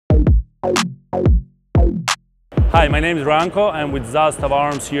Hi, my name is Ranko. I'm with Zastava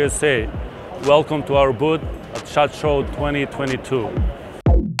Arms USA. Welcome to our booth at SHOT Show 2022.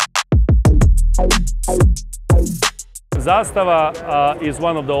 Zastava is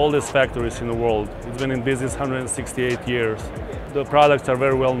one of the oldest factories in the world. It's been in business 168 years. The products are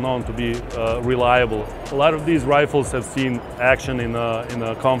very well known to be reliable. A lot of these rifles have seen action in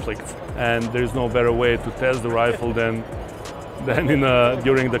a conflict, and there's no better way to test the rifle than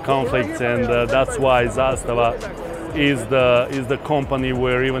during the conflicts, and that's why Zastava is the company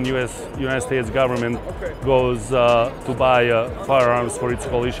where even United States government goes to buy firearms for its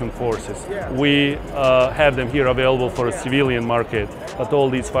coalition forces. We have them here available for a civilian market, but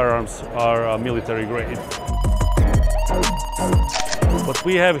all these firearms are military grade. What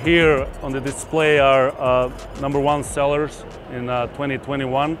we have here on the display are #1 sellers in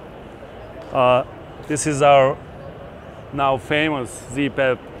 2021. This is our now famous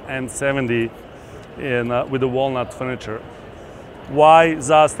ZPEP N70 with the walnut furniture. Why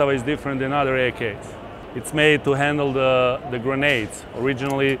Zastava is different than other AKs? It's made to handle the grenades.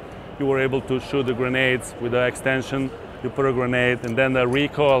 Originally, you were able to shoot the grenades with the extension. You put a grenade, and then the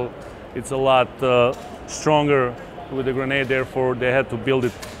recoil, it's a lot stronger with the grenade. Therefore, they had to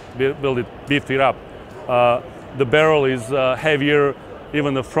beef it up. The barrel is heavier.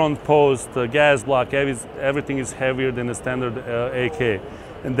 Even the front post, the gas block, everything is heavier than a standard AK.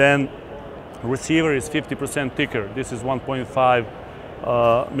 And then receiver is 50% thicker. This is 1.5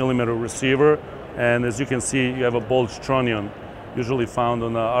 millimeter receiver. And as you can see, you have a bulged trunnion, usually found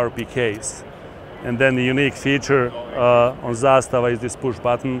on RPKs. And then the unique feature on Zastava is this push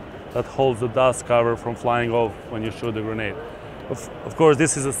button that holds the dust cover from flying off when you shoot the grenade. Of course,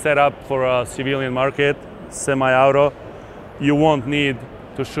 this is a setup for a civilian market, semi-auto. You won't need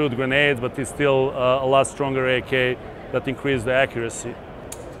to shoot grenades, but it's still a lot stronger AK that increases the accuracy.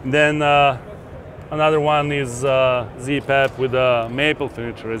 And then another one is ZPEP with a maple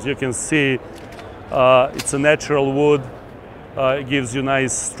furniture. As you can see, it's a natural wood. It gives you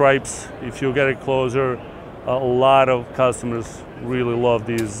nice stripes. If you get it closer, a lot of customers really love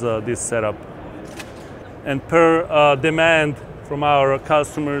this setup. And per demand from our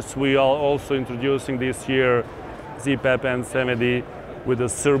customers, we are also introducing this year ZPEP N70 with a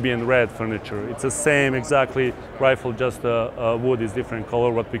Serbian red furniture. It's the same exactly rifle, just the wood is different color,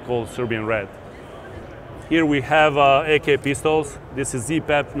 what we call Serbian red. Here we have AK pistols. This is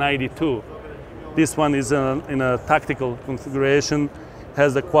ZPEP 92. This one is in a tactical configuration.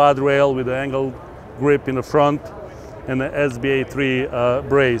 Has a quad rail with an angled grip in the front and an SBA3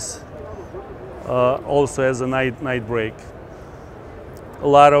 brace. Also has a night brake. A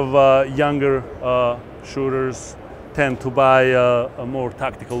lot of younger shooters tend to buy a more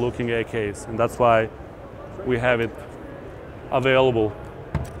tactical looking AKs, and that's why we have it available.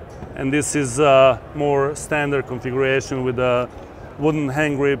 And this is a more standard configuration with a wooden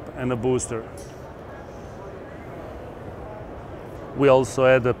hand grip and a booster. We also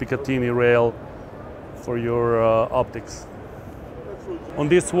add a Picatinny rail for your optics. On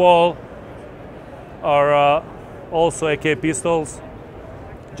this wall are also AK pistols,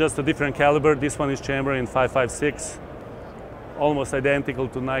 just a different caliber. This one is chambered in 5.56, almost identical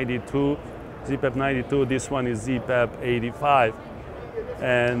to 92, ZPEP 92. This one is ZPEP 85.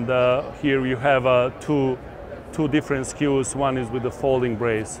 And here you have two different SKUs. One is with the folding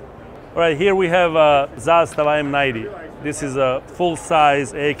brace. All right, here we have Zastava M90. This is a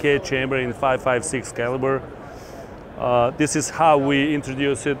full-size AK chamber in 5.56 caliber. This is how we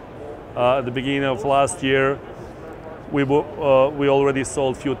introduced it at the beginning of last year. We already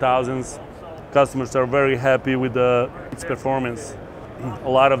sold few thousands. Customers are very happy with its performance. A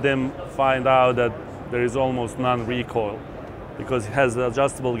lot of them find out that there is almost none recoil because it has the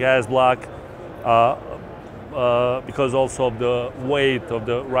adjustable gas block, because also of the weight of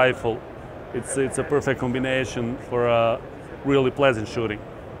the rifle. It's a perfect combination for really pleasant shooting.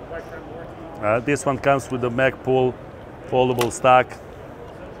 This one comes with the Magpul foldable stock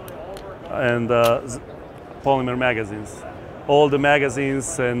and polymer magazines. All the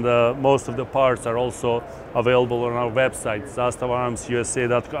magazines and most of the parts are also available on our website,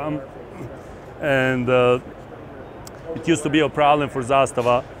 ZastavaArmsUSA.com. And it used to be a problem for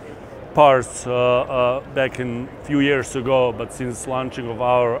Zastava parts back a few years ago, but since launching of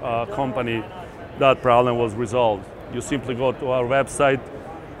our company, that problem was resolved. You simply go to our website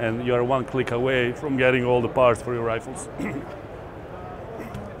and you are one click away from getting all the parts for your rifles.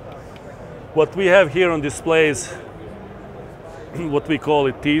 What we have here on display is what we call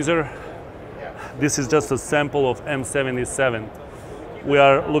a teaser. This is just a sample of M77. We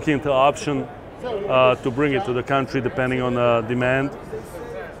are looking to option to bring it to the country depending on demand.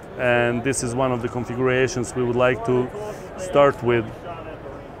 and this is one of the configurations we would like to start with.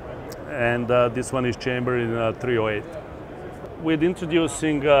 And this one is chambered in 308. With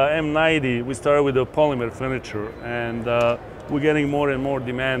introducing M90, we started with the polymer furniture, and we're getting more and more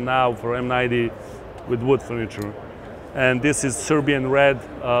demand now for M90 with wood furniture. And this is Serbian red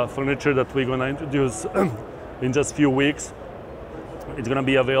furniture that we're going to introduce in just a few weeks. It's going to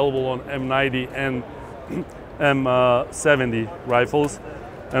be available on M90 and M70 rifles.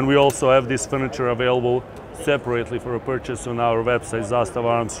 And we also have this furniture available separately for a purchase on our website,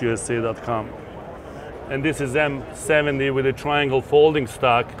 ZastavaArmsUSA.com. And this is M70 with a triangle folding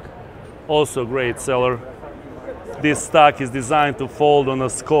stock, also great seller. This stock is designed to fold on a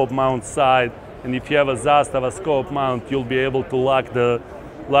scope mount side, and if you have a Zastava scope mount, you'll be able to lock the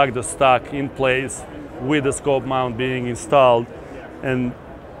stock in place with the scope mount being installed, and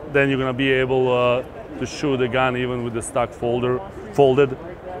then you're going to be able to shoot the gun even with the stock folded,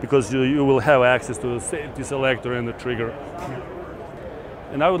 because you will have access to the safety selector and the trigger.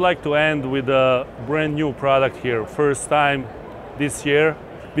 And I would like to end with a brand new product here. First time this year.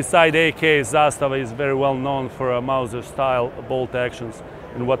 Beside AK, Zastava is very well known for a Mauser style bolt actions.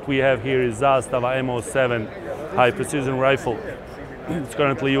 And what we have here is Zastava MO7 high precision rifle. It's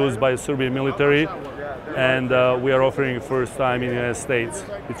currently used by the Serbian military, and we are offering it first time in the United States.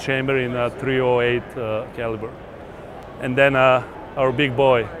 It's chambered in 308 caliber. And then our big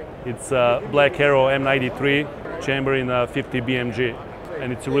boy, it's Black Arrow M93, chambered in 50 BMG.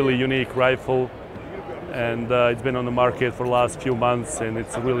 And it's a really unique rifle, and it's been on the market for the last few months, and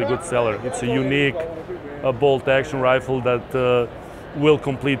it's a really good seller. It's a unique bolt action rifle that will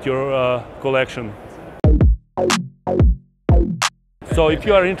complete your collection. So if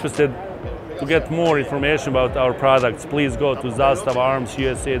you are interested to get more information about our products, please go to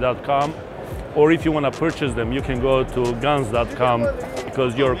ZastavaArmsUSA.com, or if you want to purchase them, you can go to guns.com,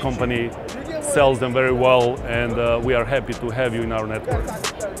 because your company sells them very well, and we are happy to have you in our network.